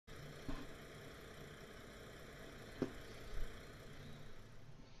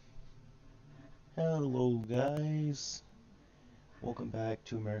Hello guys, welcome back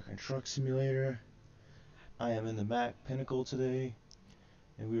to American Truck Simulator. I am in the Mac Pinnacle today,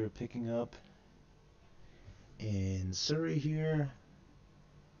 and we are picking up in Surrey here.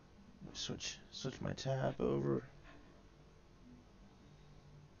 Switch my tab over.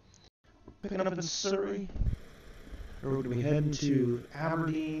 Picking up in Surrey. We're going to be heading to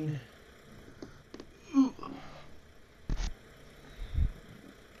Aberdeen. Ooh.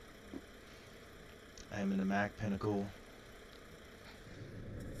 I am in the Mac Pinnacle.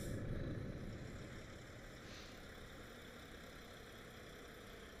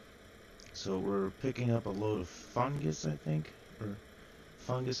 So we're picking up a load of fungus, I think, or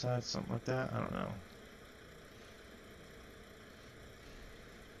fungicide, something like that. I don't know.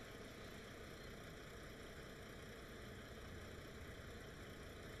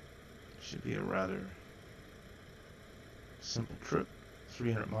 Should be a rather simple trip,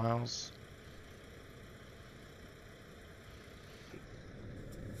 300 miles.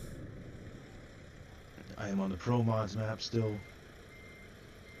 I am on the ProMods map still.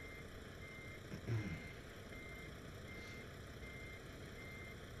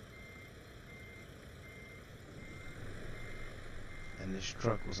 And this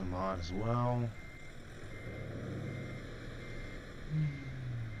truck was a mod as well.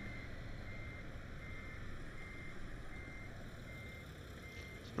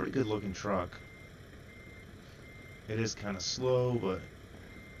 It's a pretty good looking truck. It is kind of slow, but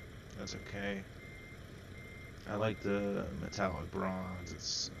that's okay. I like the metallic bronze.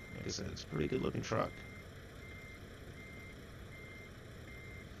 It's, like I said, it's a pretty good looking truck.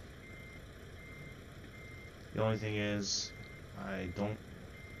 The only thing is,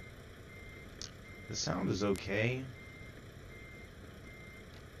 the sound is okay.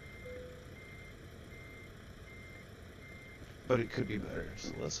 But it could be better.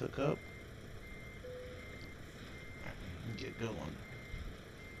 So let's hook up and get going.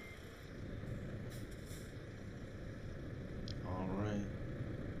 Alright.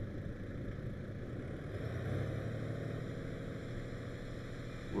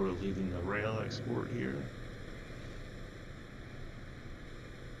 We're leaving the rail export here.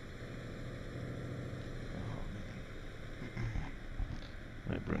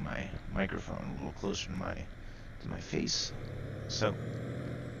 Let me bring my microphone a little closer to my face. So,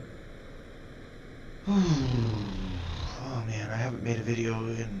 oh man, I haven't made a video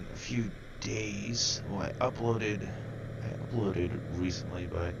in a few days. Well, I uploaded recently,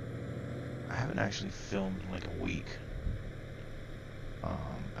 but I haven't actually filmed in like a week.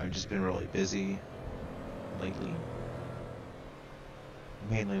 I've just been really busy lately,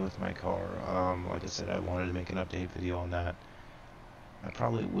 mainly with my car. Like I said, I wanted to make an update video on that. I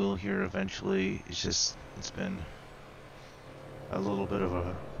probably will here eventually. It's been a little bit of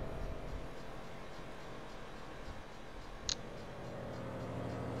a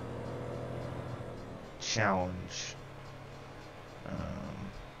challenge.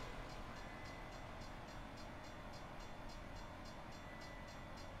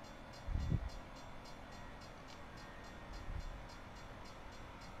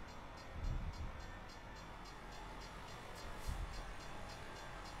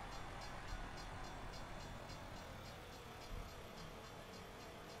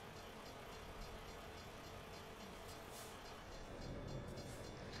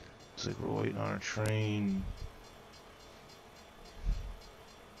 Looks like we're waiting on a train.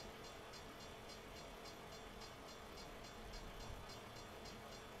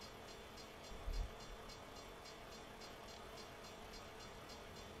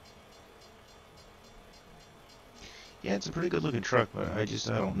 Yeah, it's a pretty good looking truck, but I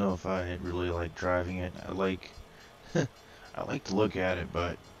don't know if I really like driving it. I like to look at it,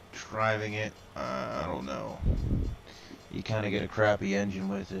 but driving it, I don't know. You kind of get a crappy engine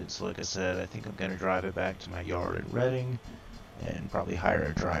with it, so like I said, I think I'm going to drive it back to my yard in Reading and probably hire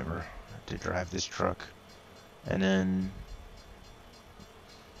a driver to drive this truck. And then,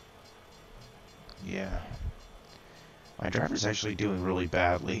 yeah, my driver's actually doing really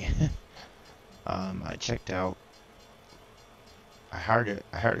badly. I checked out, I hired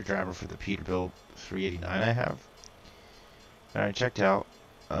a driver for the Peterbilt 389 I have, and I checked out,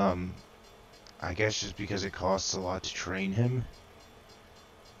 I guess just because it costs a lot to train him,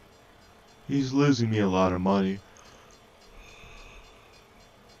 he's losing me a lot of money.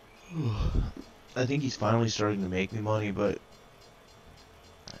 I think he's finally starting to make me money, but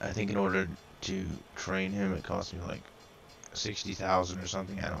I think in order to train him, it cost me like 60,000 or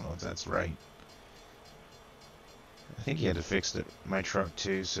something. I don't know if that's right. I think he had to fix my truck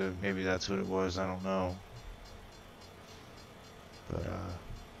too, so maybe that's what it was. I don't know. But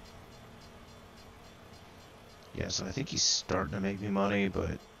Yeah, so I think he's starting to make me money,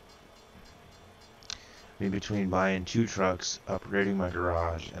 but in between buying 2 trucks, upgrading my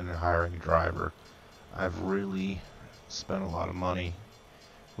garage, and then hiring a driver, I've really spent a lot of money,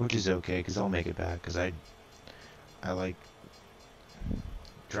 which is okay, because I'll make it back, because I like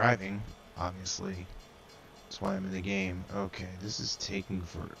driving, obviously. That's why I'm in the game. Okay, this is taking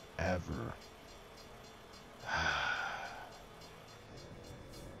forever.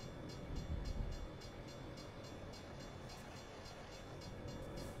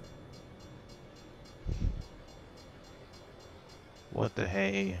 What the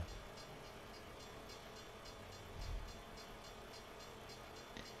hey?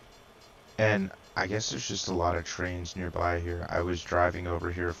 And I guess there's just a lot of trains nearby here. I was driving over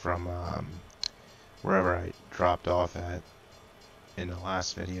here from wherever I dropped off at in the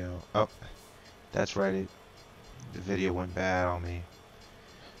last video. Oh, that's right. The video went bad on me.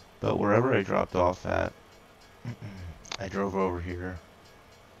 But wherever I dropped off at, I drove over here,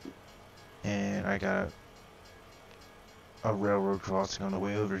 and I got a railroad crossing on the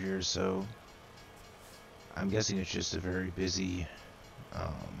way over here, so I'm guessing it's just a very busy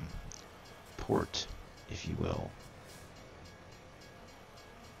port, if you will.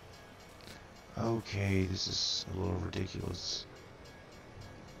 Okay, this is a little ridiculous.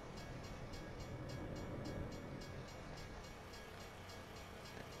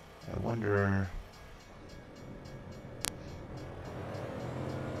 I wonder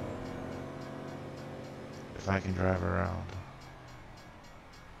if I can drive around.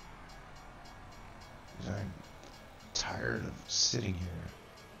 'Cause I'm tired of sitting here.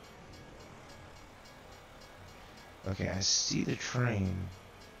 Okay, I see the train.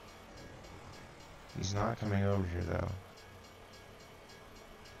 He's not coming over here though.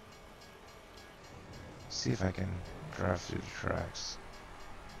 See if I can drive through the tracks.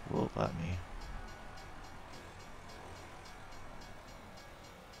 Will it let me?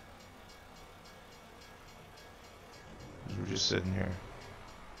 We're just sitting here.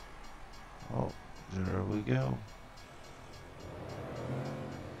 Oh, there we go.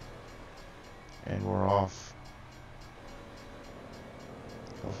 And we're off.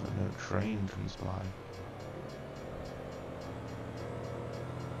 Hopefully no train comes by.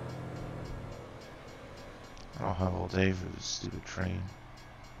 I don't have all day for this stupid train.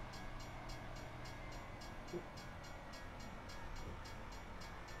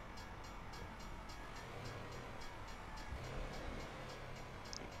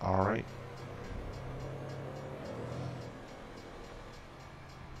 Alright.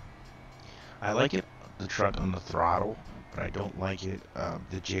 I like it, the truck on the throttle, but I don't like it,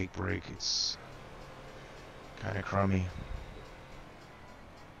 the Jake brake. It's kind of crummy.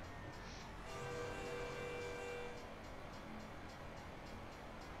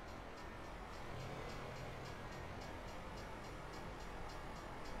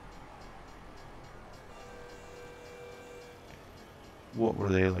 What were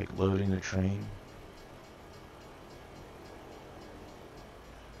they, like, loading the train?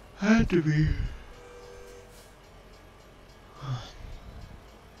 Had to be.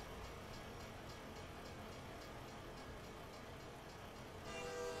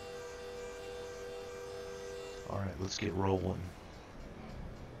 Alright, let's get rolling.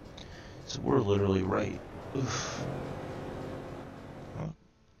 So we're literally right. Oof. Oh,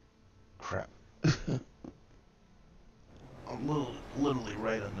 crap. I'm literally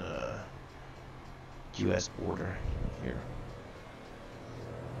right on the US border here.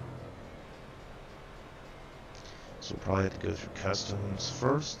 So we'll probably have to go through customs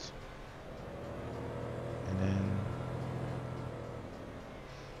first, and then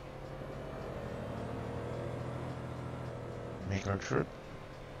make our trip.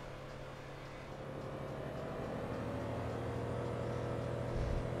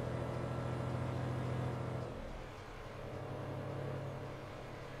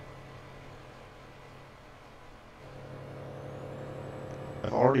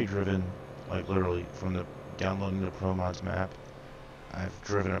 I've already driven, like, literally from the downloading the ProMods map. I've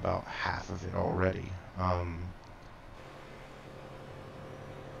driven about half of it already.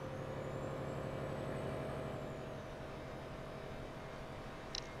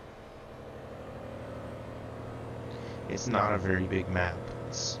 It's not a very big map.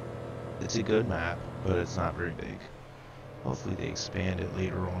 It's a good map, but it's not very big. Hopefully they expand it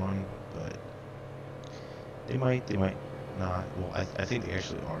later on, but they might not. Well, I think they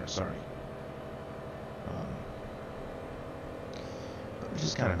actually are. Sorry. But it's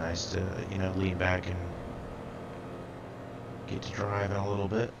just kind of nice to, you know, lean back and get to driving a little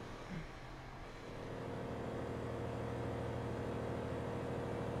bit.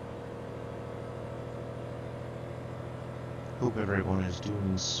 hope everyone is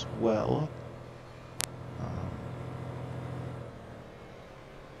doing well.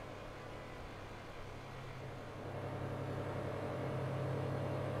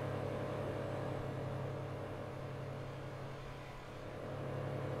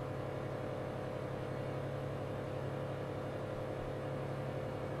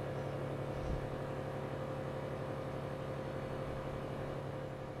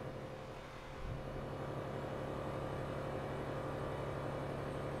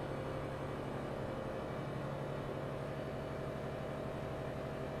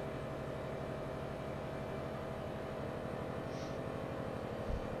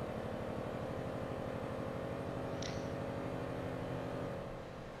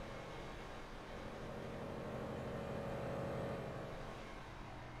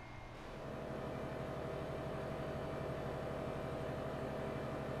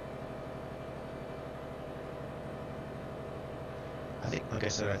 Like I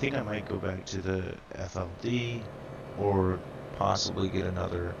said, I think I might go back to the FLD or possibly get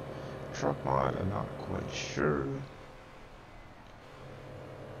another truck mod. I'm not quite sure.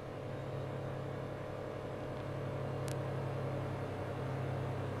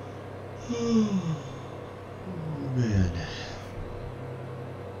 Oh, man.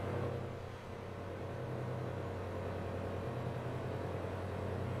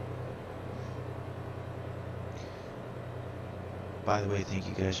 By the way, thank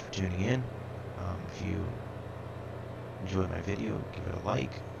you guys for tuning in. If you enjoyed my video, give it a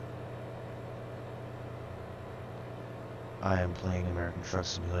like. I am playing American Truck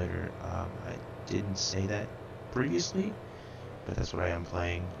Simulator. I didn't say that previously, but that's what I am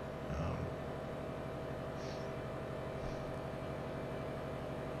playing.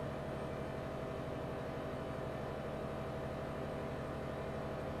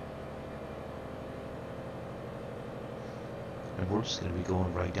 And we're just going to be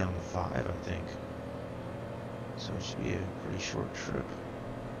going right down to 5, I think. So it should be a pretty short trip.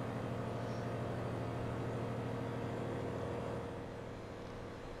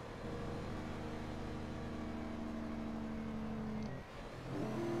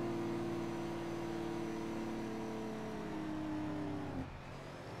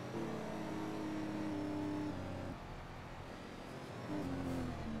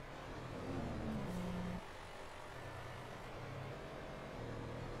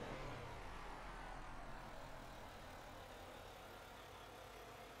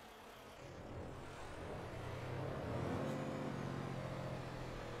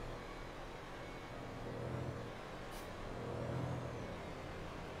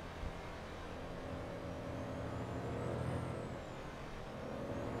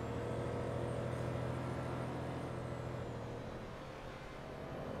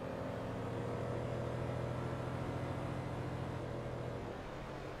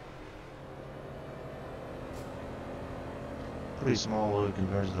 Pretty small load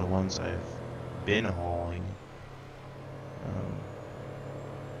compared to the ones I've been hauling.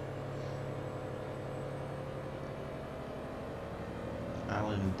 I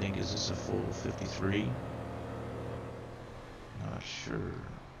don't even think, is this a full 53? Not sure.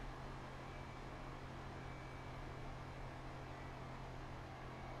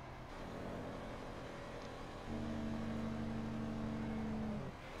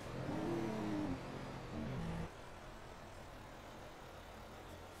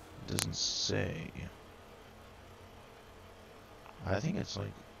 Doesn't say. I think it's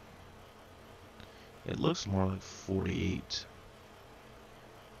like, it looks more like 48.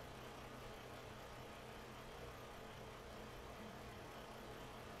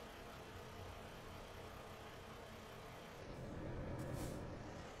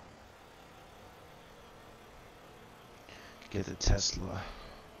 Get the Tesla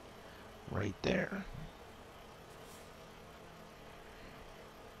right there.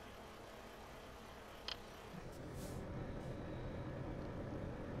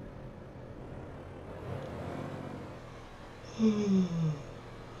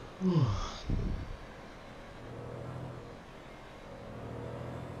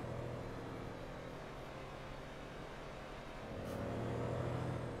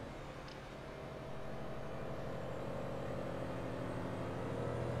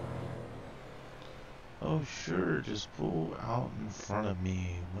 Oh sure, just pull out in front of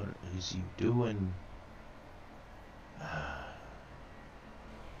me. What is he doing?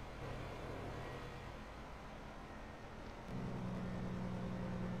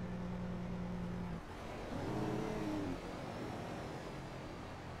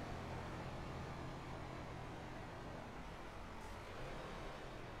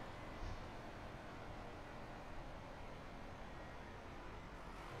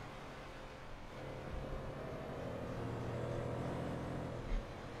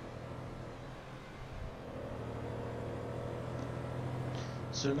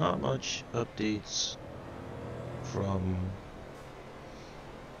 So not much updates from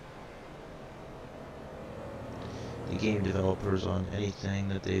the game developers on anything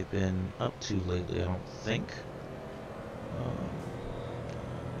that they've been up to lately, I don't think. Let me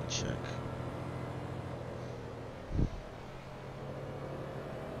check.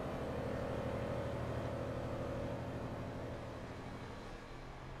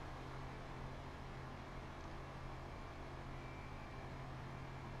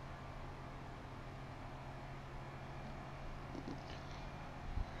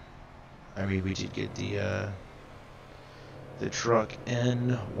 I mean, we did get the truck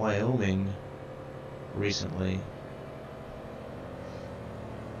in Wyoming recently.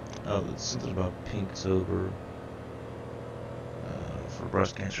 Oh, it's something about Pinktober for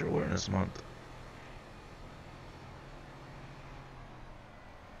Breast Cancer Awareness Month.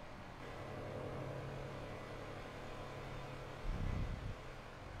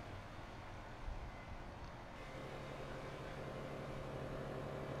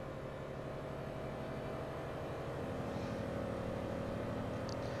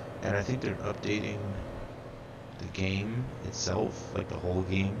 And I think they're updating the game itself, like the whole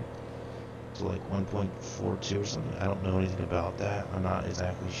game, to like 1.42 or something. I don't know anything about that. I'm not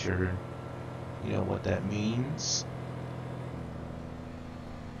exactly sure, what that means.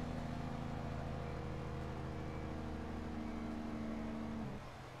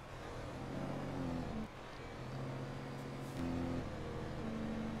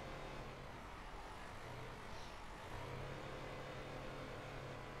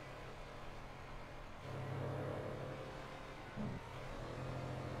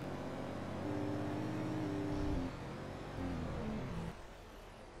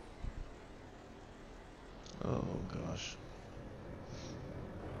 Oh gosh.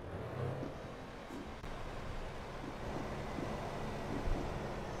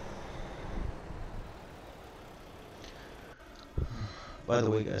 By the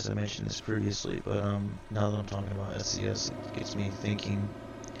way, guys, I mentioned this previously, but now that I'm talking about SCS, it gets me thinking.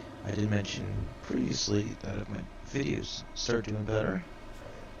 I did mention previously that if my videos start doing better,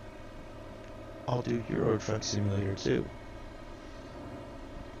 I'll do Euro Truck Simulator 2.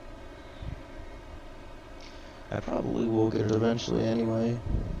 I probably will get it eventually anyway,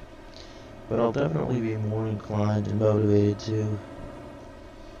 but I'll definitely be more inclined and motivated to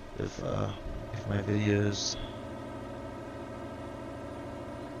if my videos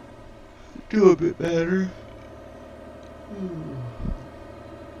do a bit better.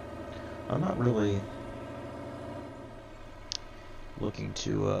 I'm not really looking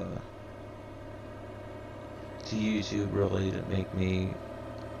to YouTube really to make me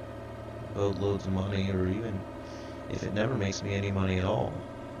boatloads of money, or even if it never makes me any money at all.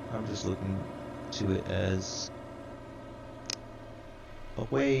 I'm just looking to it as a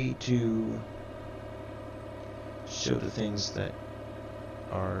way to show the things that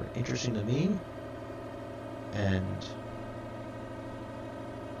are interesting to me and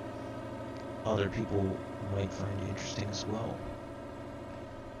other people might find interesting as well.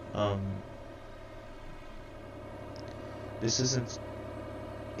 This isn't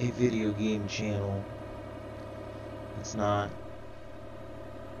a video game channel. It's not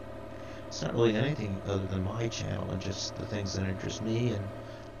really anything other than my channel and just the things that interest me, and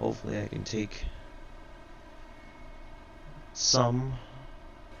hopefully I can take some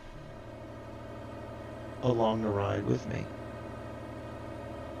along the ride with me,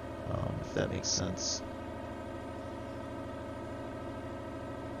 if that makes sense.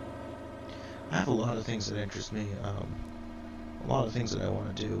 I have a lot of things that interest me, a lot of things that I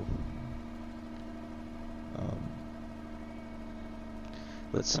want to do,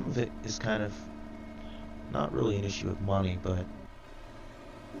 but some of it is kind of not really an issue of money, but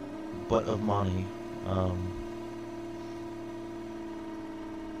of money.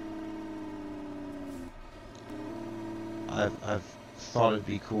 I've thought it'd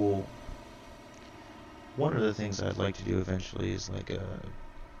be cool. One of the things I'd like to do eventually is like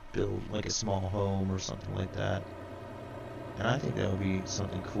build like a small home or something like that, and I think that would be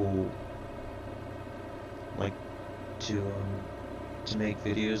something cool, like to make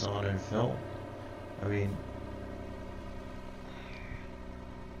videos on and film. I mean,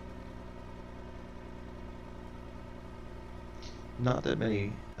 not that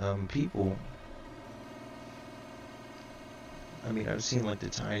many people. I mean, I've seen like the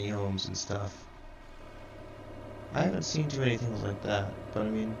tiny homes and stuff. I haven't seen too many things like that, but I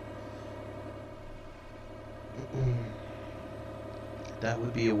mean, that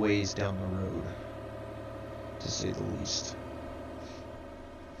would be a ways down the road, to say the least.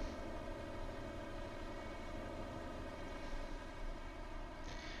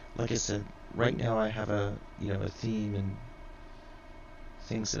 like I said, right now I have a a theme and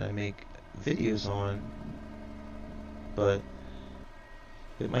things that I make videos on, but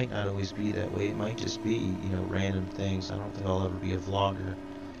it might not always be that way. It might just be, random things. I don't think I'll ever be a vlogger,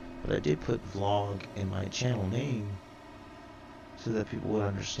 but I did put vlog in my channel name so that people would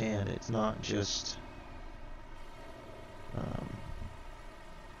understand it's not just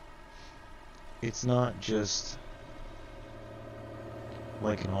it's not just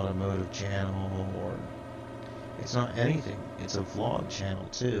like an automotive channel, or it's not anything. It's a vlog channel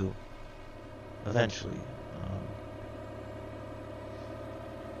too, eventually.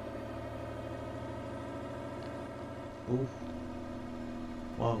 Oof.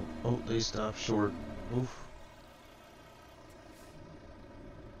 Wow. Oh, they stopped short. Oof.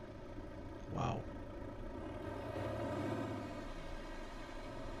 Wow.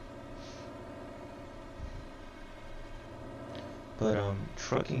 But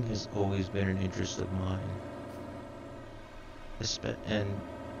trucking has always been an interest of mine. And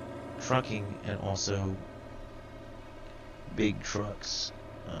trucking, and also big trucks.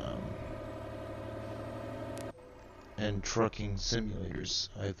 And trucking simulators.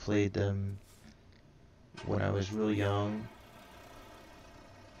 I played them when I was really young,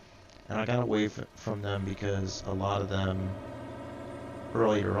 and I got away from them because a lot of them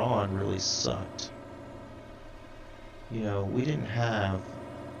earlier on really sucked. We didn't have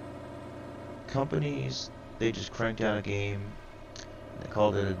companies. They just cranked out a game and they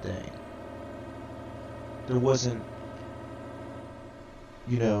called it a day. There wasn't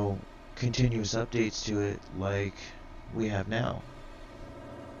continuous updates to it like we have now.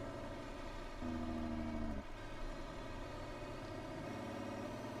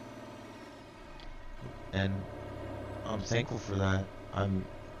 And I'm thankful for that. I'm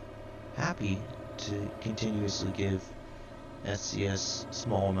happy to continuously give SCS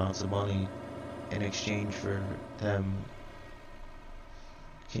small amounts of money in exchange for them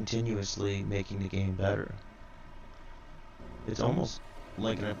continuously making the game better. It's almost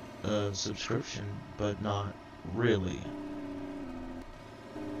like a subscription, but not really.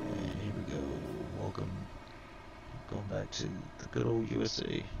 And here we go. Welcome. Going back to the good old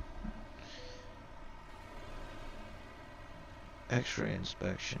USA. X-ray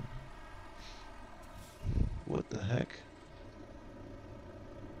inspection. What the heck?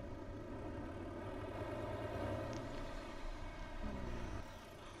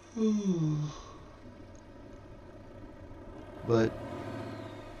 But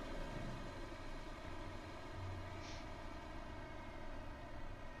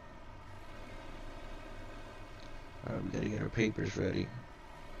alright, we gotta get our papers ready.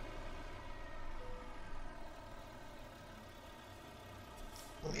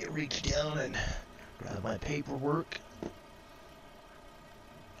 Let me reach down and grab my paperwork.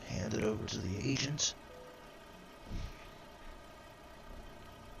 Hand it over to the agent.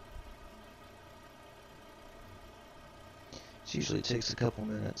 It usually takes a couple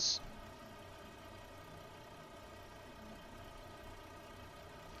minutes.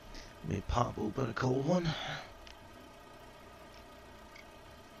 Let me pop open a cold one.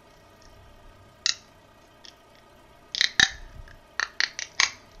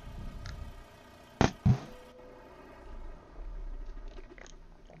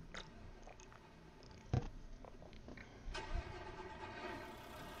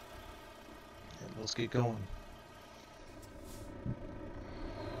 And let's get going.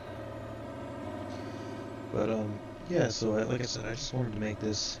 But yeah, so like I said, I just wanted to make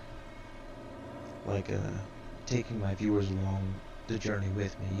this like taking my viewers along the journey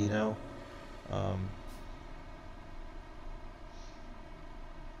with me,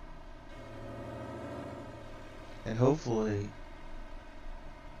 and hopefully,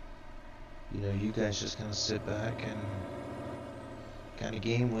 you guys just kind of sit back and kind of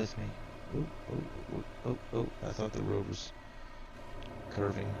game with me. Oh, I thought the road was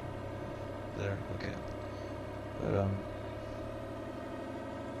curving there. Okay. But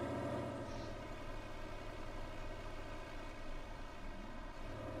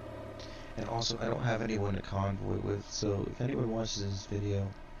and also I don't have anyone to convoy with, so if anyone watches this video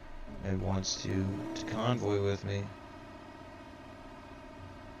and wants to convoy with me,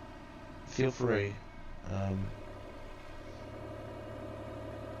 feel free.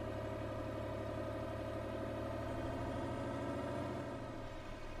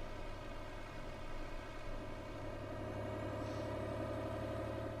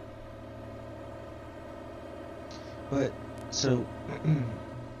 But, so,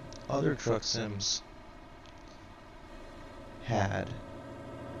 other truck sims had,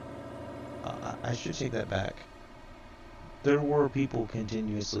 I should take that back. there were people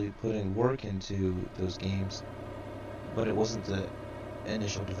continuously putting work into those games, but it wasn't the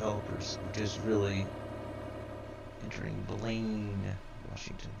initial developers, which is really entering Blaine,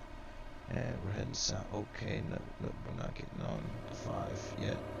 Washington. And we're heading south. Okay, no, we're not getting on the 5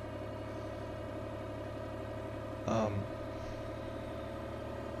 yet.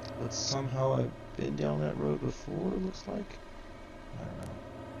 But somehow I've been down that road before, it looks like. I don't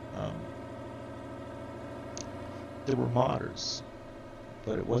know. There were modders,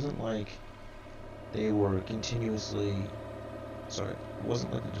 but it wasn't like they were continuously, sorry, it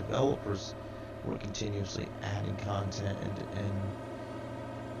wasn't like the developers were continuously adding content and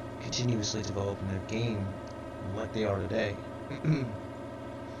continuously developing their game like they are today.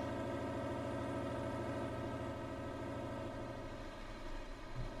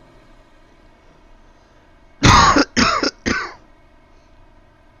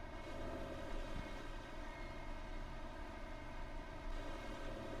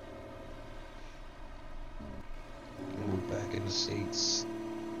 We're back in the States.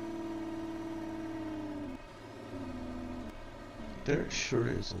 There sure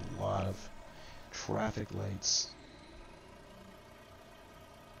is a lot of traffic lights.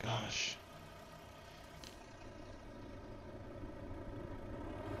 Gosh.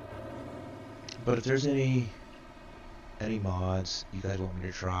 But if there's any mods you guys want me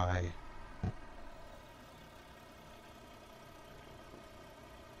to try,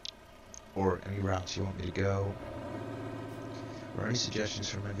 or any routes you want me to go, or any suggestions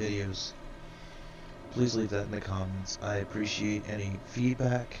for my videos, please leave that in the comments. I appreciate any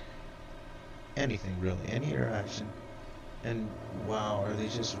feedback, anything really, any interaction. And wow, are they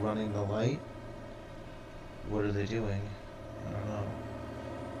just running the light? What are they doing? I don't know.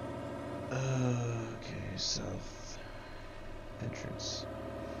 Okay, south entrance.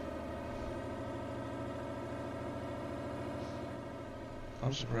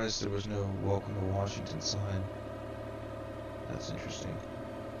 I'm surprised there was no welcome to Washington sign. That's interesting.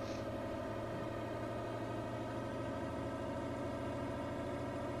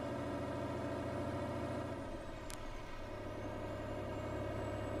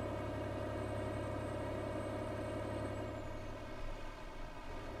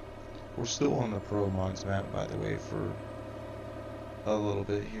 We're still on the ProMods map, by the way, for a little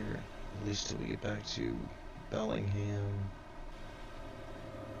bit here, at least till we get back to Bellingham.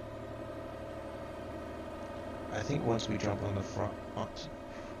 I think once we jump on the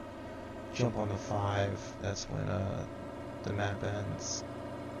jump on the 5, that's when the map ends.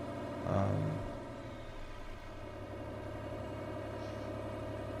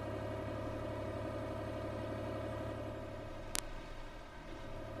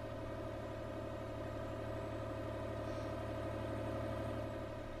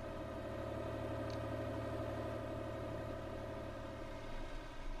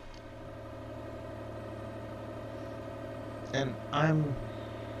 And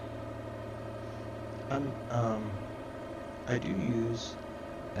I do use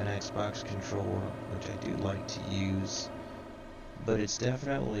an Xbox controller, which I do like to use, but it's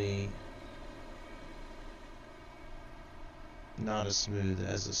definitely not as smooth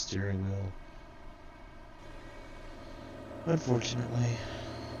as a steering wheel, unfortunately.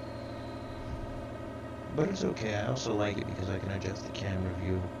 But it's okay, I also like it because I can adjust the camera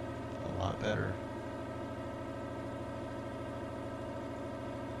view a lot better.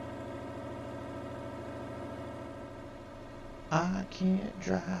 I can't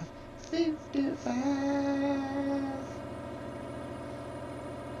drive 55.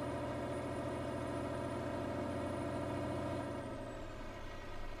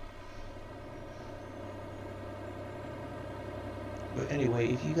 But anyway,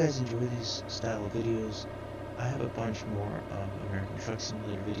 if you guys enjoy these style of videos, I have a bunch more American Truck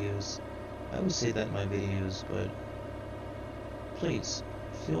Simulator videos. I always say that in my videos, but please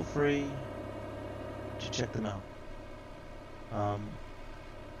feel free to check them out.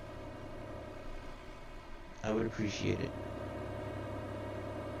 I would appreciate it.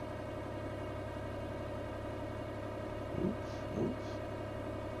 Oops.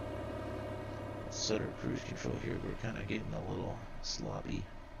 Set our cruise control here. We're kind of getting a little sloppy.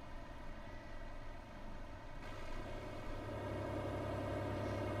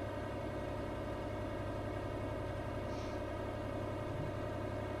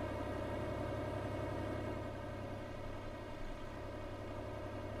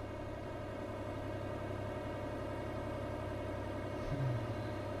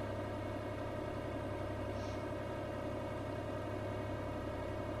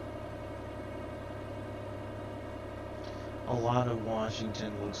 A lot of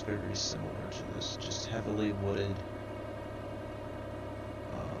Washington looks very similar to this, just heavily wooded.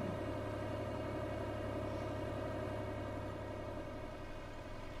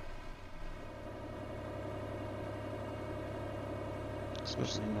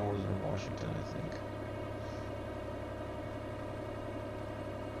 especially in northern Washington, I think.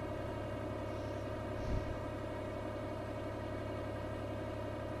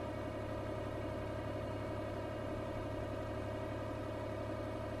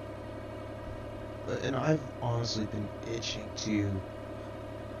 And I've honestly been itching to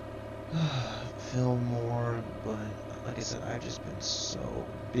film more, but like I said, I've just been so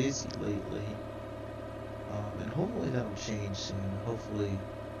busy lately. And hopefully that'll change soon. Hopefully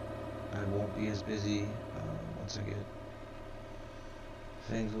I won't be as busy once I get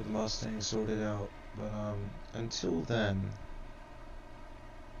things with Mustang sorted out. But until then,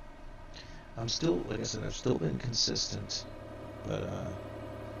 I'm still, like I said, I've still been consistent, but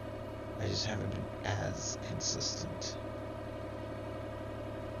I just haven't been as consistent.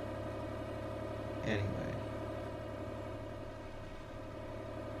 Anyway.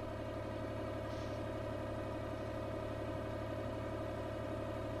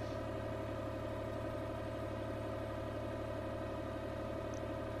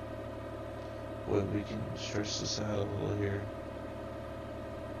 Boy, we can stretch this out a little here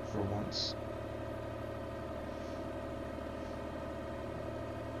for once.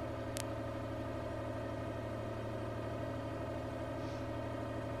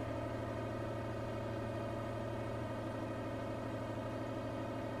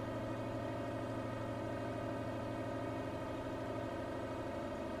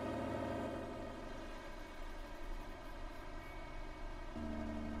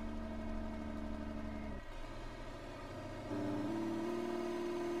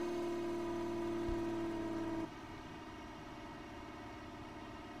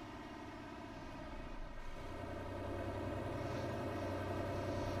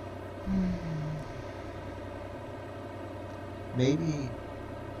 Maybe.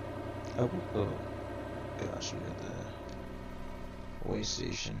 Oh gosh, we got the way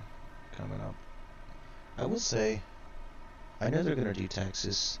station coming up. I will say, I know they're gonna do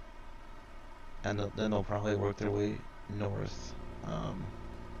Texas, and then they'll probably work their way north.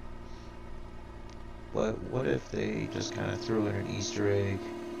 But what if they just kind of threw in an Easter egg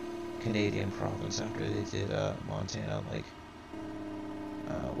Canadian province after they did Montana? Like,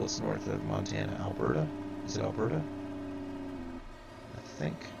 what's north of Montana? Alberta? Is it Alberta? I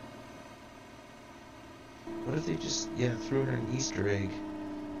think. What if they just, threw in an Easter egg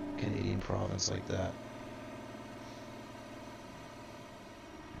Canadian province like that?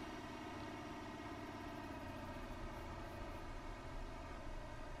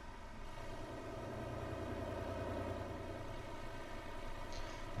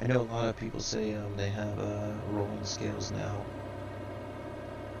 I know a lot of people say they have rolling scales now.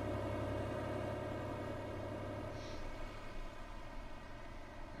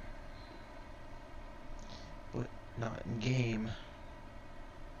 But not in game.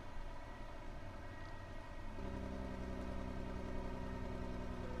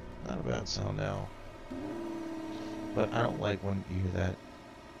 Not a bad sound now. But I don't like when you hear that.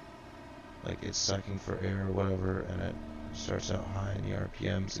 Like it's sucking for air or whatever, and it starts out high in the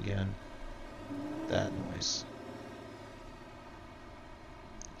RPMs again. That noise.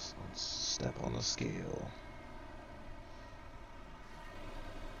 So let's step on the scale.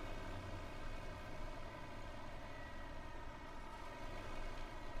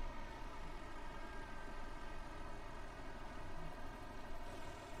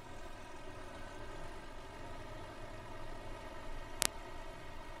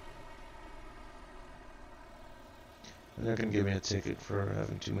 And they're gonna give me a ticket for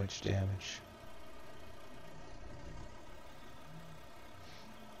having too much damage.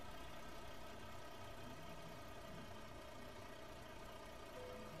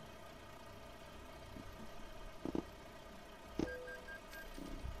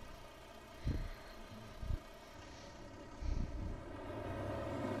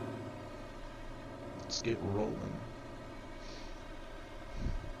 Let's get rolling.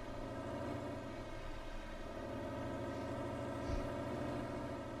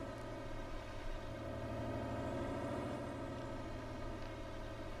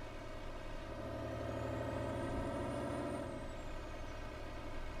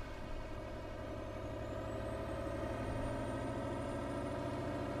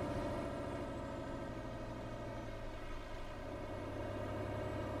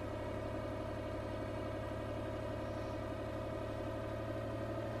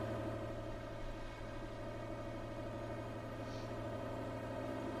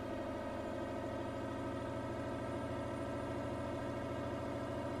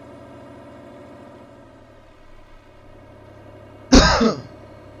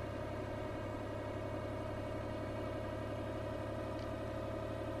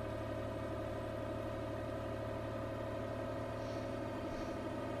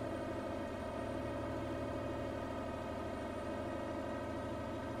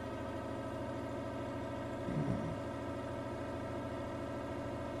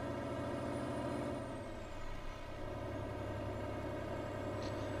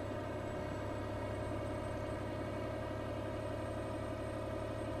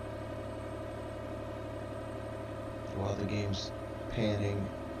 game's panning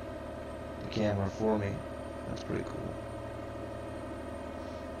the camera for me. That's pretty cool.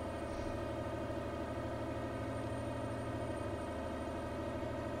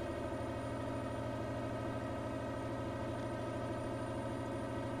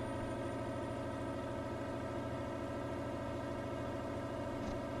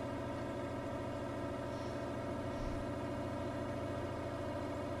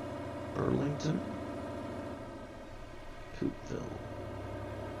 Burlington, Poopville.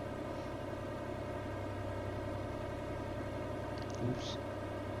 Oops.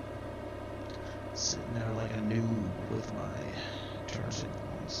 Sitting there like a noob with my turn signal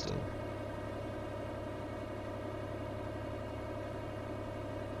on still.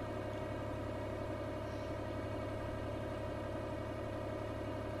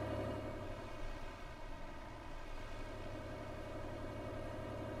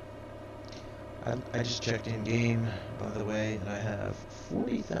 I just checked in-game, by the way, and I have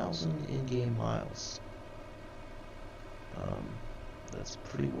 40,000 in-game miles. That's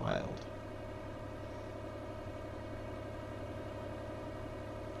pretty wild.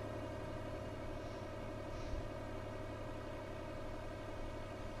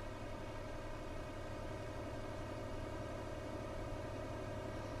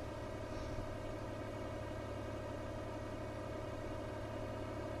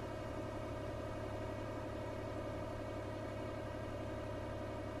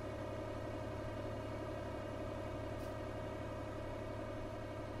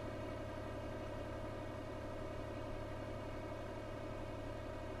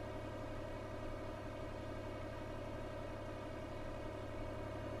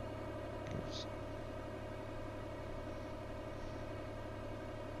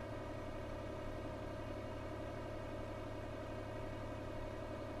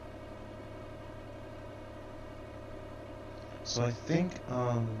 So I think,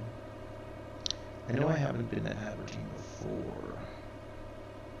 I know I haven't been to Aberdeen before.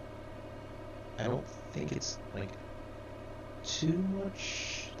 I don't think it's, like, too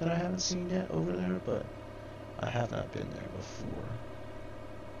much that I haven't seen yet over there, but I have not been there before.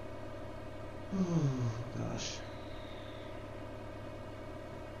 Oh, gosh.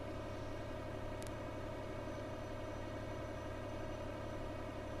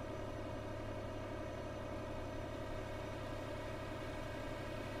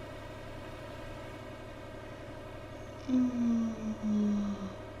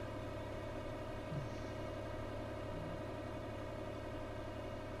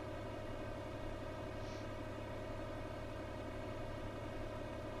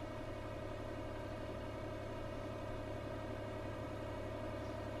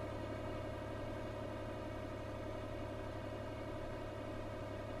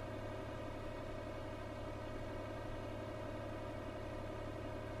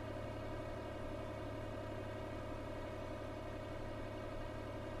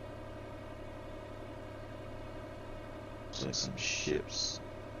 Looks like some ships.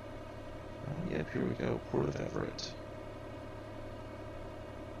 Oh, yep, here we go. Port of Everett.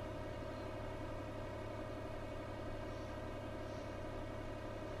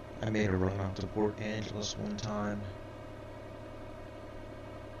 I made a run out to Port Angeles one time.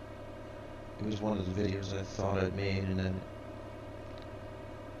 It was one of the videos I thought I'd made, and then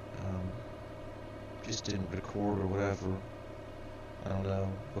just didn't record or whatever. I don't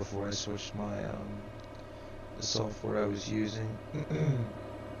know, before I switched my the software I was using.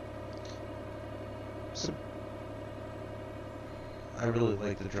 So I really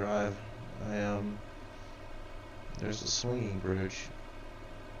like the drive. There's a swinging bridge.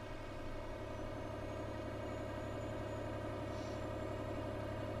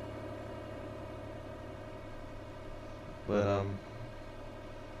 But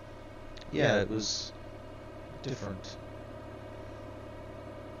yeah, it was different.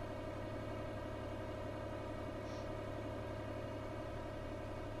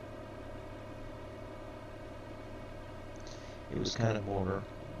 It was kind of more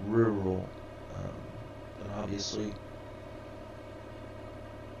rural, and obviously,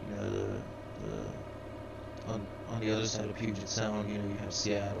 you know, on the other side of Puget Sound, you know, you have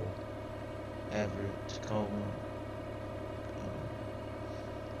Seattle, Everett, Tacoma,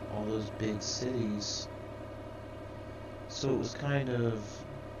 all those big cities. So it was kind of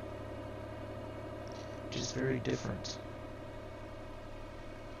just very different.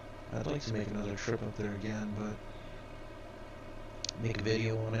 I'd like to make another trip up there again, but make a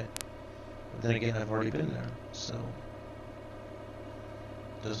video on it. But then again, I've already been there, so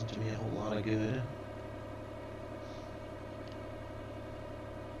it doesn't do me a whole lot of good.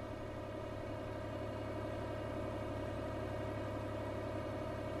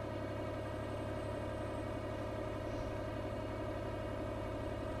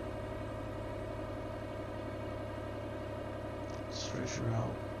 stretch her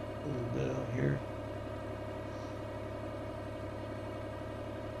out a little bit out here.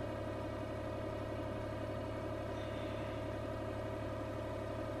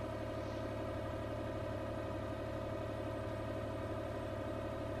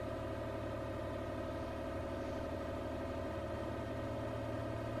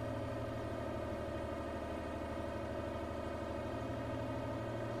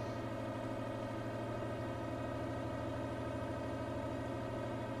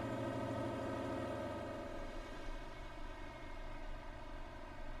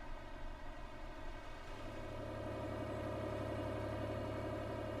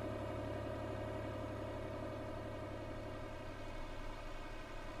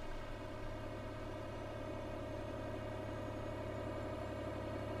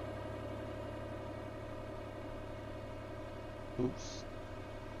 Oops.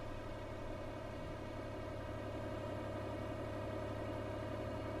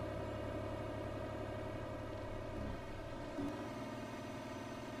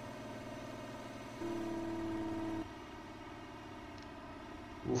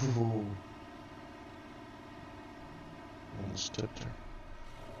 Ooh. Almost tipped her.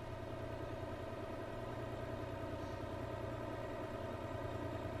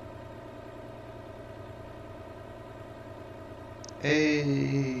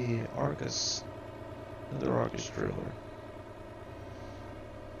 Hey, Arkas. Another Arkas trailer.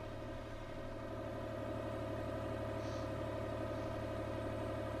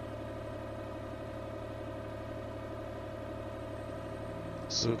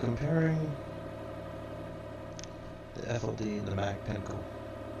 So comparing the FLD and the Mac Pinnacle,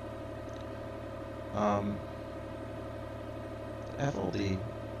 the FLD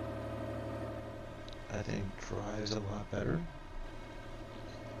I think drives a lot better,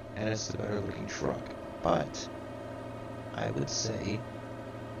 and it's the better looking truck, but I would say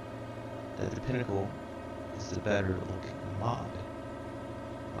that the Pinnacle is the better looking mod.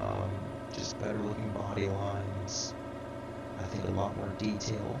 Just better looking body lines, I think a lot more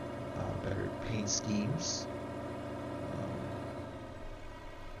detail, better paint schemes.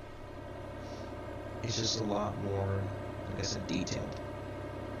 It's just a lot more, like I said, detailed.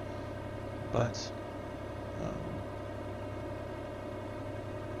 But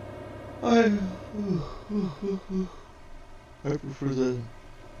I prefer the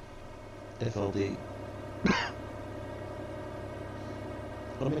FLD.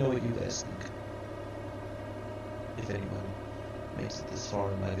 Let me know what you guys think, if anyone makes it this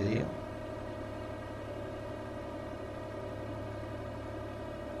far in my video.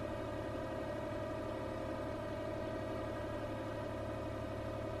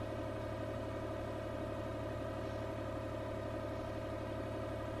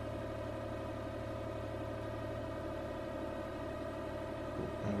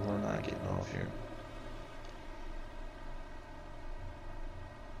 And we're not getting off here.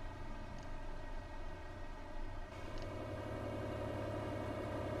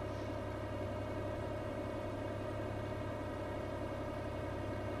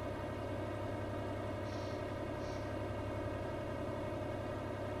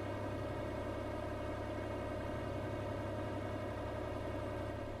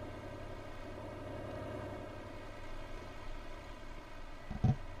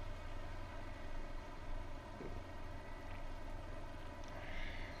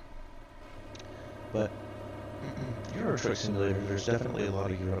 But Euro Truck Simulator, there's definitely a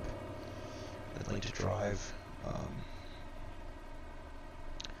lot of Europe I'd like to drive.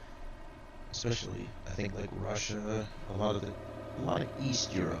 Especially, I think like Russia, a lot of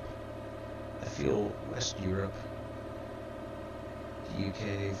East Europe. I feel West Europe, the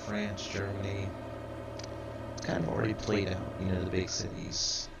UK, France, Germany, it's kind of already played out, you know, the big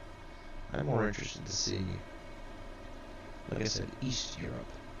cities. I'm more interested to see, like I said, East Europe.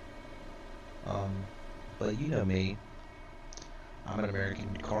 But you know me, I'm an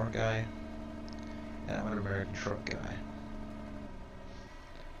American car guy, and I'm an American truck guy.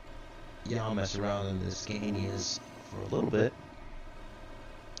 Yeah, I'll mess around in the Scanias for a little bit,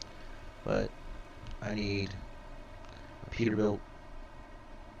 but I need a Peterbilt,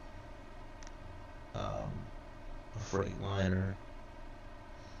 a Freightliner,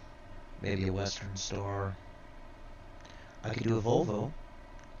 maybe a Western Star. I could do a Volvo,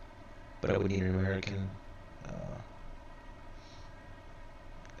 but I would need an American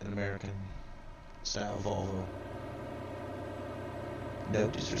style Volvo. No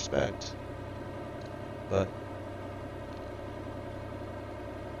disrespect, but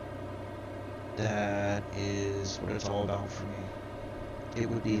that is what it's all about for me. It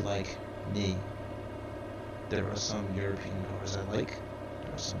would be like me there are some European cars I like.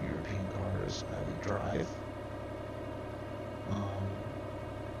 There are some European cars I would drive.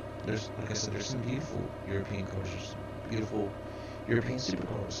 There's, like I said, there's some beautiful European cars. There's some beautiful European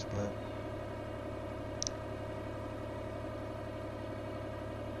supercars, but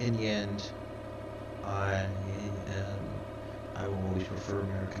in the end, I will always prefer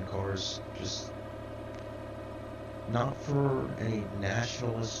American cars. Just not for any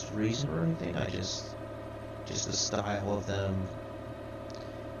nationalist reason or anything. Just the style of them.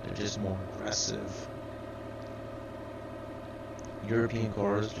 They're just more aggressive. European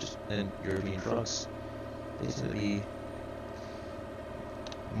cars and European trucks, they tend to be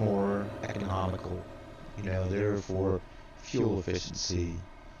more economical. You know, they're for fuel efficiency.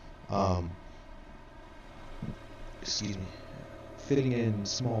 Excuse me. Fitting in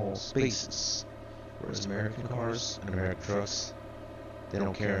small spaces. Whereas American cars and American trucks, they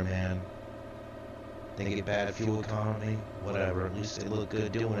don't care, man. They get bad fuel economy, whatever. At least they look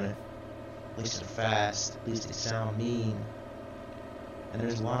good doing it. At least they're fast. At least they sound mean. And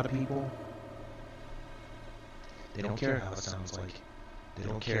there's a lot of people, they don't care how it sounds like. They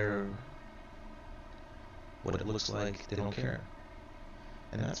don't care what it looks like. They don't care.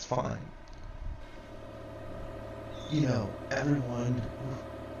 And that's fine. You know, everyone,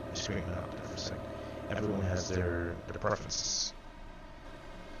 I'm screaming out there for a second. Everyone has their preferences.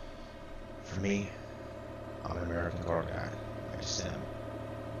 For me, I'm an American car guy. I just am.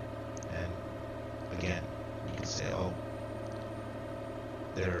 And again, you can say, oh,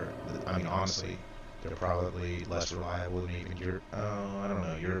 honestly, they're probably less reliable than even I don't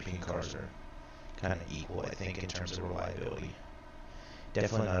know, European cars are kind of equal, I think, in terms of reliability.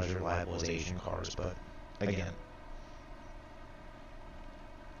 Definitely not as reliable as Asian cars, but again,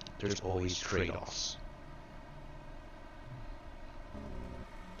 there's always trade-offs.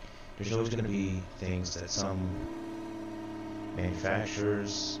 There's always going to be things that some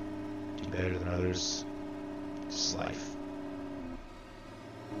manufacturers do better than others. It's just life.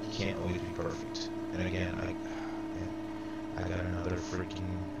 You can't always be perfect. And again, I got another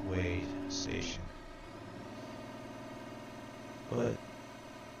freaking weigh station. But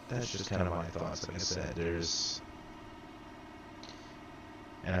that's just kind of my thoughts. Like I said,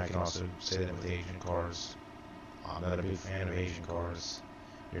 and I can also say that with Asian cars. I'm not a big fan of Asian cars.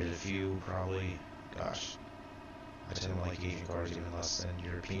 There's a few, probably, gosh, I tend to like Asian cars even less than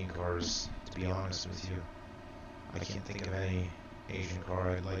European cars, to be honest with you. I can't think of any Asian car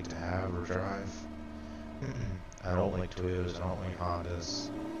I'd like to have or drive. I don't like Toyotas, I don't like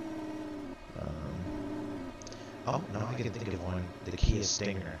Hondas. Oh, no, I can think of one, the Kia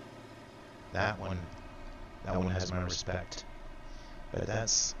Stinger. That one has my respect. But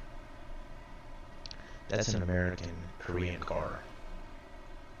that's an American Korean car.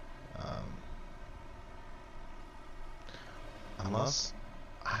 Unless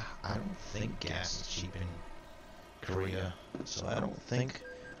I don't think gas is cheap in Korea, so I don't think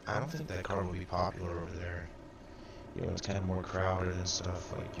that car will be popular over there. You know, it's kind of more crowded and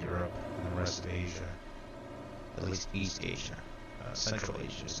stuff like Europe and the rest of Asia. At least East Asia. Central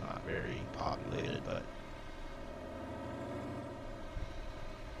Asia is not very populated, but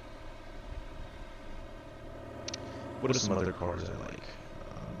what are some other cars I like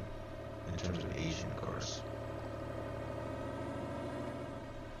in terms of Asian cars?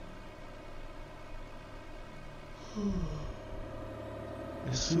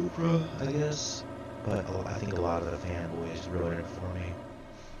 The Supra, I guess, but I think a lot of the fanboys wrote it for me.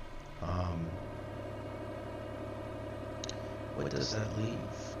 What does that leave?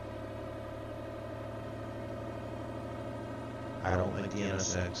 I don't like the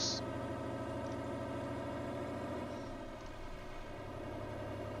NSX.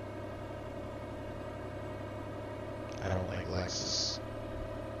 I don't like Lexus.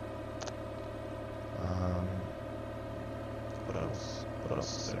 What else? What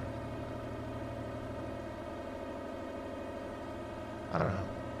else is there? I don't know.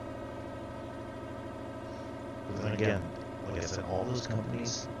 But then again, like I said, all those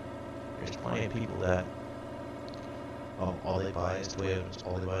companies, there's plenty of people that, all they buy is Toyotas,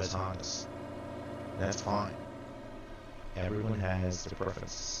 all they buy is Hondas. That's fine. Everyone has their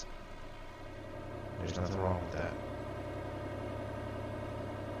preferences. There's nothing wrong with that.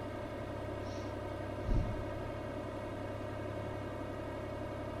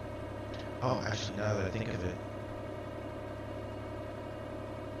 Oh, actually, now that I think of it,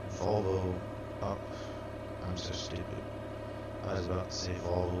 Volvo, oh, I'm so stupid. I was about to say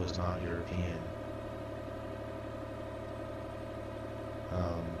Volvo is not European.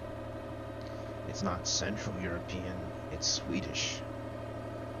 It's not Central European, it's Swedish.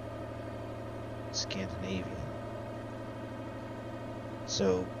 Scandinavian.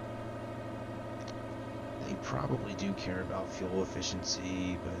 So they probably do care about fuel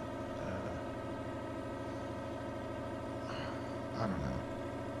efficiency, but I don't know.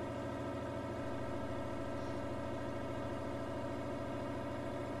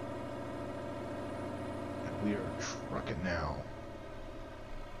 And we are trucking now.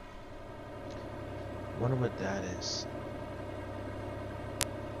 Wonder what that is.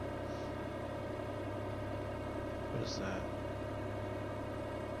 What is that?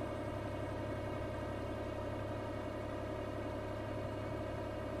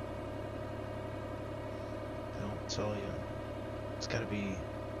 They don't tell you. It's gotta be...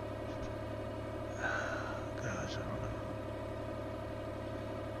 Gosh, I don't know.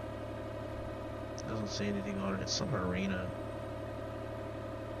 It doesn't say anything on it. It's some arena.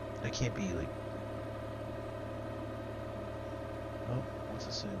 That can't be like... Oh, what's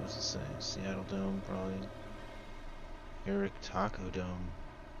it say? What's it say? Seattle Dome, probably. Eric Taco Dome.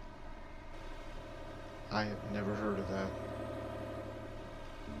 I have never heard of that.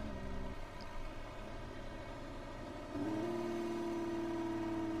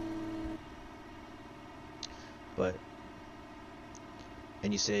 But,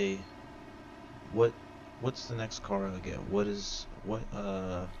 and you say, what's the next car I get? What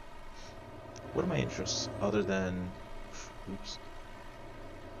are my interests other than, oops,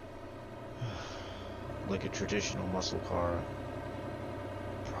 like a traditional muscle car?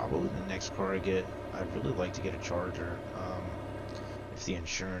 Probably the next car I get, I'd really like to get a Charger, if the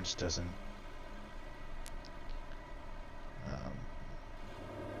insurance doesn't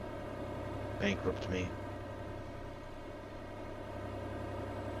bankrupt me.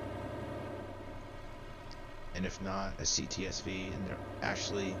 And if not, a CTSV, and they're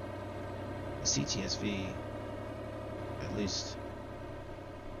actually, a CTSV, at least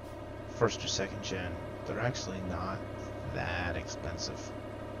first or second gen, they're actually not that expensive.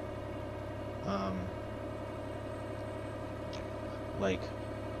 Like,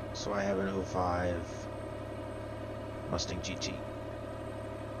 so I have an '05 Mustang GT.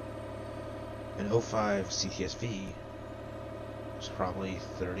 An '05 CTSV is probably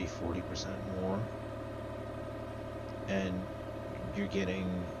 30-40% more. And you're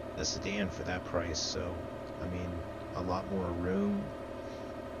getting a sedan for that price, so I mean, a lot more room.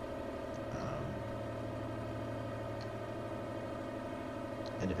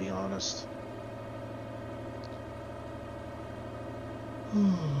 And to be honest, I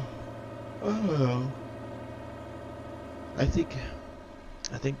don't know. I think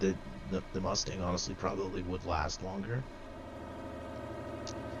the Mustang honestly probably would last longer,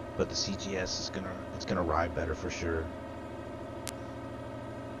 but the CGS is gonna ride better for sure.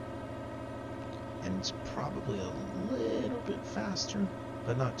 And it's probably a little bit faster,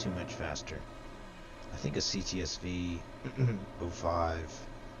 but not too much faster. I think a CTSV 05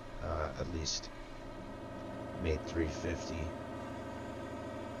 at least made 350,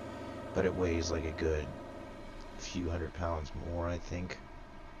 but it weighs like a good few hundred pounds more, I think.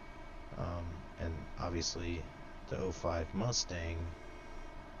 And obviously the '05 Mustang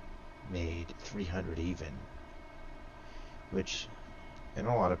made 300 even, which, and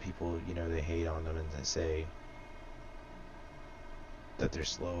a lot of people, you know, they hate on them and they say that they're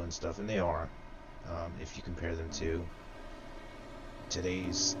slow and stuff, and they are, if you compare them to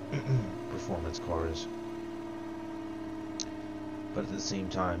today's performance cars. But at the same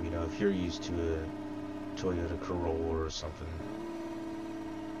time, you know, if you're used to a Toyota Corolla or something,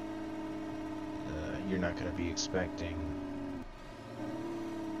 you're not going to be expecting.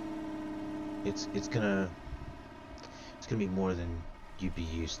 It's gonna be more than you'd be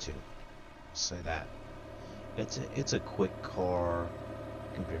used to. Say that. It's a quick car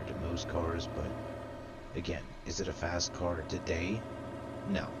compared to most cars, but again, is it a fast car today?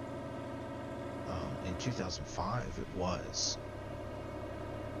 No. In 2005, it was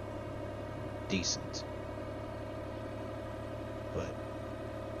decent, but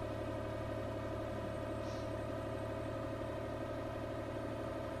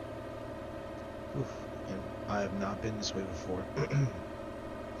oof, and I have not been this way before.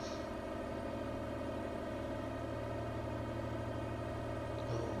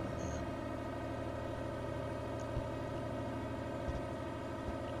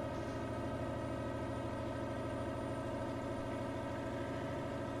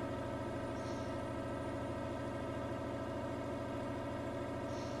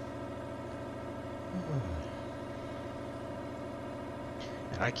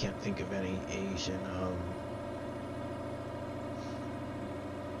 I can't think of any Asian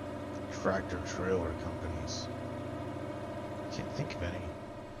tractor trailer companies. Can't think of any.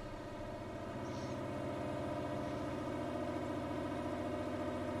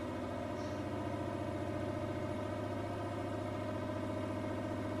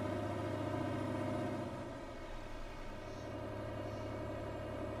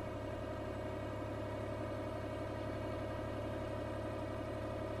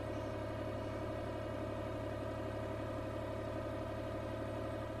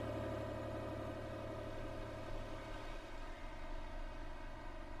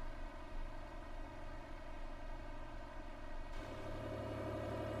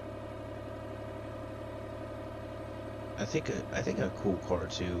 I think a cool car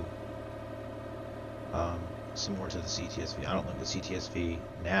too, um, similar to the CTSV. I don't like the CTSV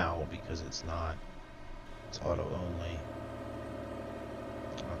now because it's not. It's auto only.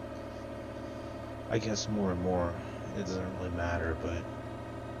 I guess more and more it doesn't really matter, but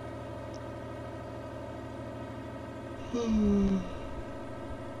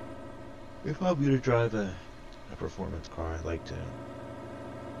if I'm gonna drive a performance car, I like to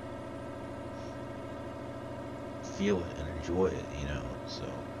feel it and enjoy it, you know. So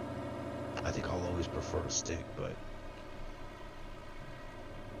I think I'll always prefer a stick, but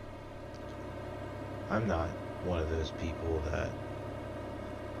I'm not one of those people that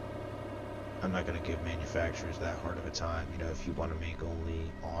I'm not going to give manufacturers that hard of a time. You know, if you want to make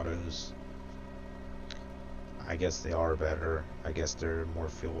only autos, I guess they are better. I guess they're more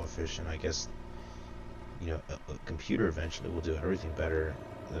fuel efficient. I guess, you know, a computer eventually will do everything better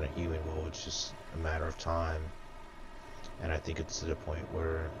than a human will. It's just a matter of time. And I think it's to the point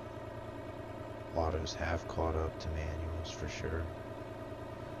where autos have caught up to manuals for sure.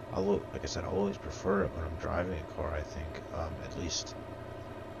 Although, like I said, I always prefer it when I'm driving a car, I think, at least,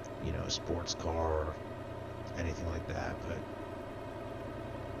 you know, a sports car or anything like that. But,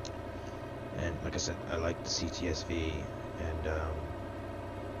 and like I said, I like the CTSV, and,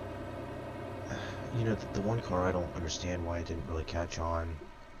 you know, the one car I don't understand why it didn't really catch on,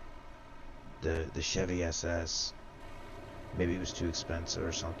 the Chevy SS. Maybe it was too expensive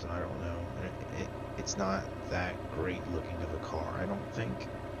or something, I don't know. It's not that great looking of a car, I don't think,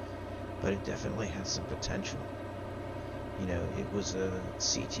 but it definitely has some potential. You know, it was a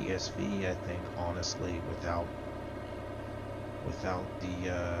CTSV, I think, honestly, without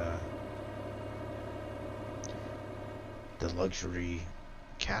the luxury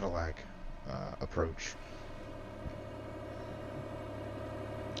Cadillac approach,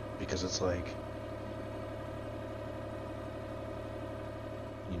 because it's like,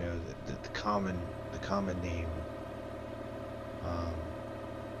 you know, the common name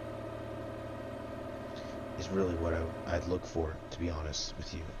is really what I'd look for, to be honest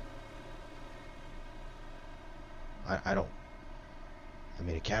with you. I don't. I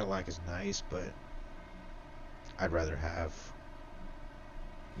mean, a Cadillac is nice, but I'd rather have,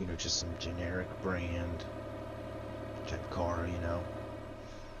 you know, just some generic brand type car, you know.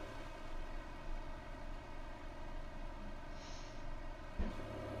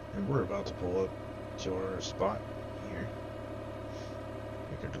 And we're about to pull up to our spot here.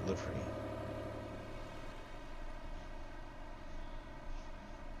 Make our delivery.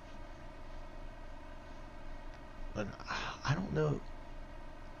 But I don't know.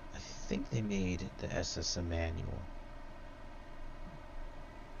 I think they made the SSM manual,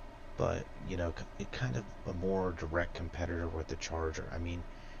 but you know, it kind of a more direct competitor with the Charger. I mean,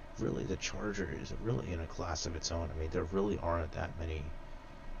 really, the Charger is really in a class of its own. I mean, there really aren't that many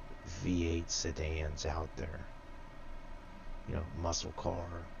V8 sedans out there. You know, muscle car,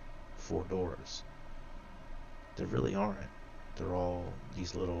 4 doors. There really aren't. They're all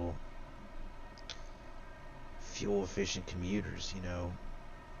these little fuel efficient commuters, you know.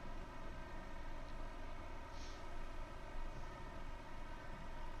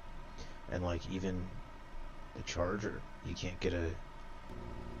 And like even the Charger, you can't get a,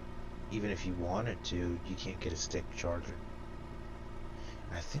 even if you wanted to, you can't get a stick charger.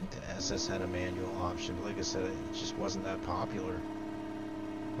 And I think the SS had a manual option, but like I said, it just wasn't that popular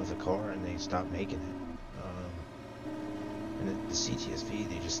with a car, and they stopped making it. And the CTSV,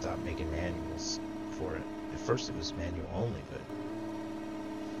 they just stopped making manuals for it. At first it was manual only, but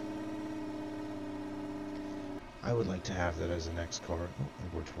I would like to have that as a next car. Oh,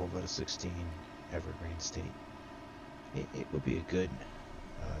 and we're 12 out of 16, Evergreen State. It would be a good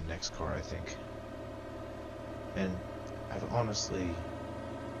next car, I think. And I've honestly,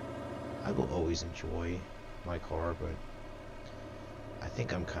 I will always enjoy my car, but I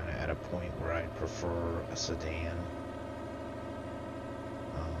think I'm kind of at a point where I'd prefer a sedan.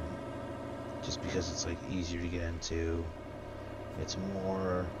 Just because it's like easier to get into. It's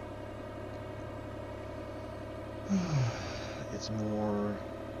more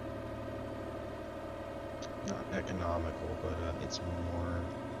not economical, but it's more,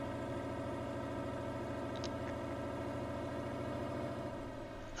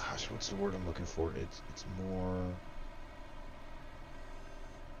 gosh, what's the word I'm looking for? It's more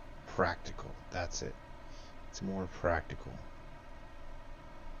practical. That's it. It's more practical.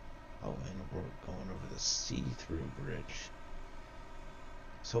 Oh, and we're going over the see-through bridge.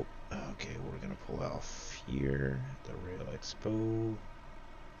 So, okay, we're gonna pull off here, the Rail Expo.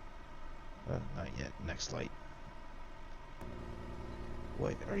 Not yet. Next light.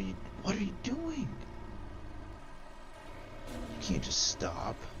 What are you doing? You can't just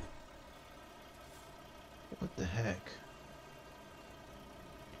stop. What the heck?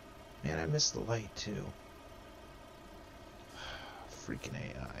 Man, I missed the light too. Freaking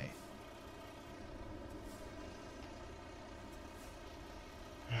AI.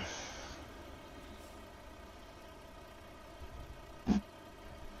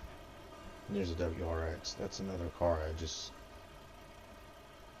 There's a WRX. That's another car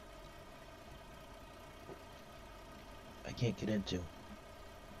I can't get into.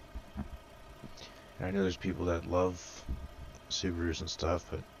 And I know there's people that love Subarus and stuff,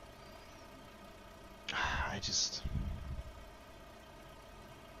 but I just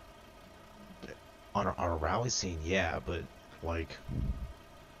on a rally scene, yeah, but like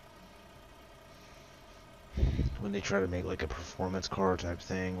when they try to make like a performance car type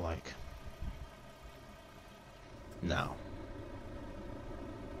thing, like no,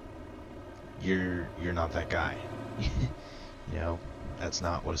 you're not that guy. You know, that's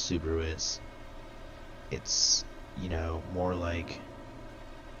not what a Subaru is. It's, you know, more like,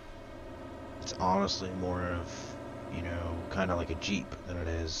 it's honestly more of, you know, kind of like a Jeep than it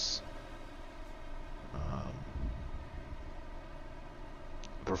is a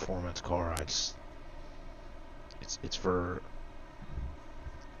performance car. It's for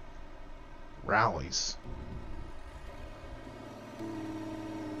rallies.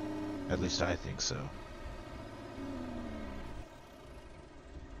 At least I think so.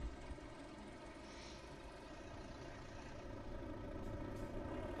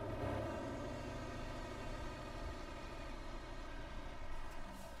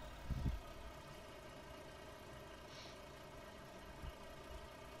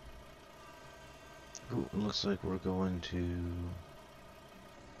 Ooh, it looks like we're going to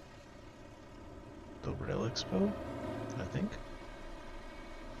the Rail Expo, I think.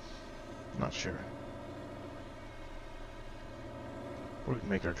 Not sure. We're gonna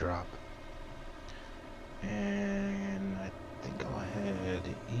make our drop. And I think I'll head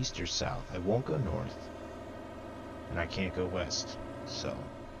east or south. I won't go north. And I can't go west. So.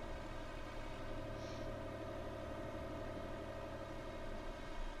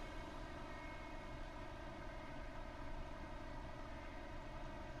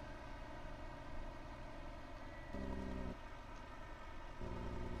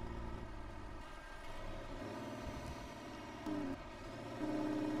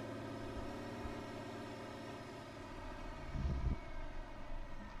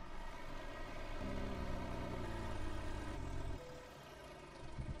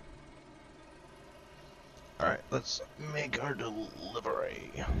 Alright, let's make our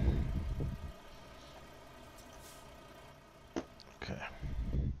delivery. Okay.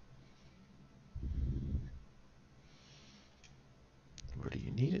 Where do you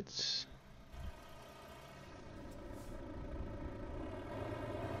need it?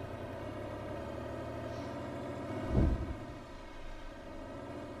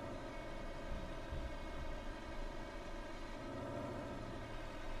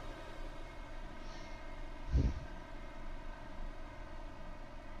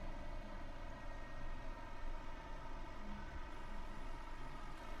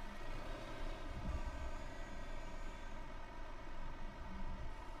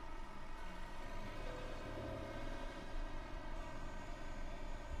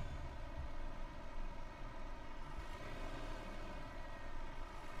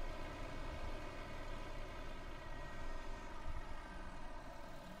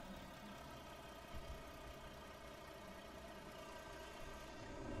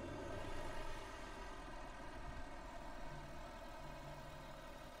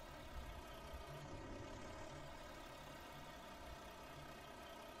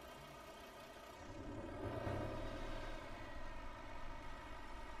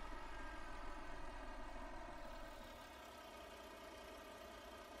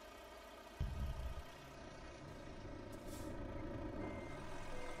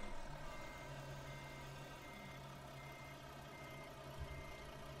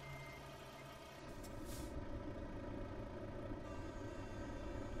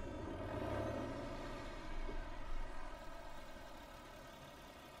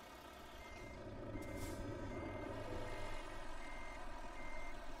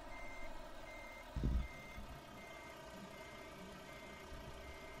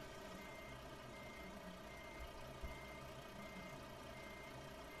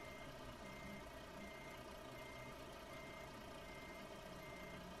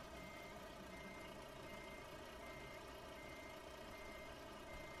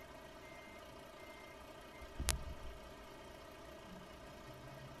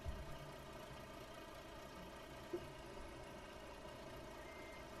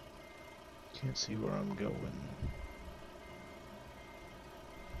 Can't see where I'm going.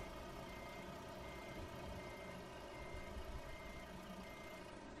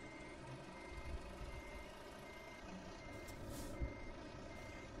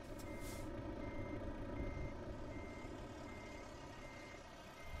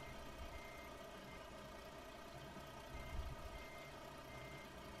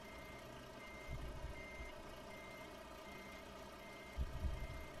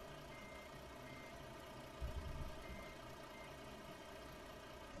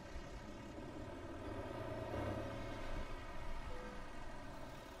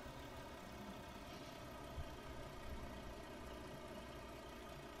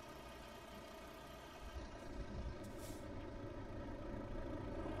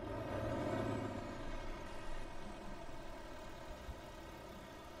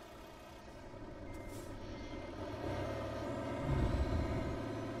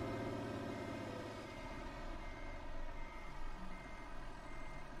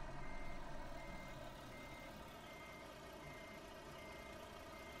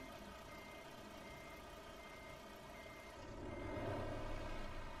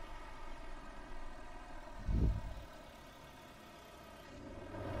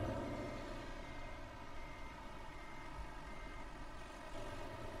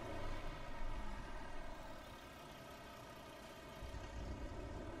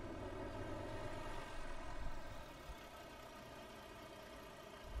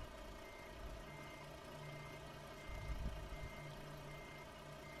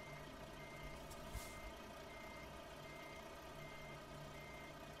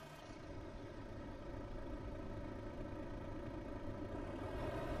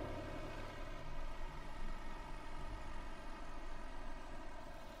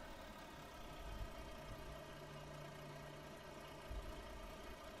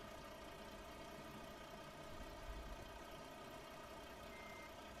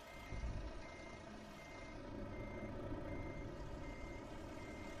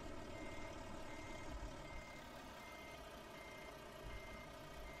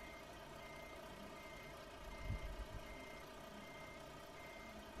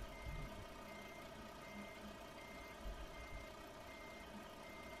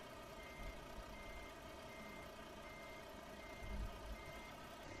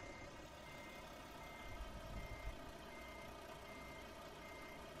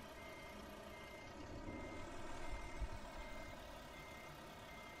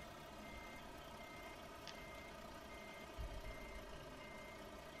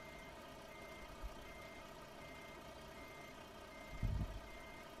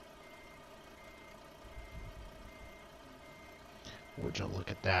 Would you look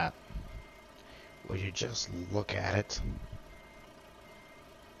at that? Would you just look at it?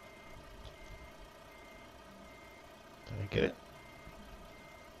 Did I get it?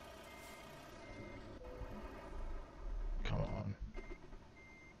 Come on.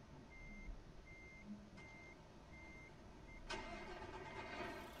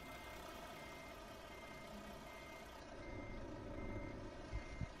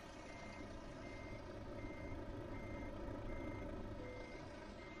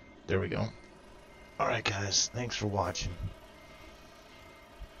 There we go. Alright guys, thanks for watching.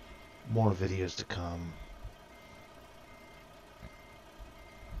 More videos to come.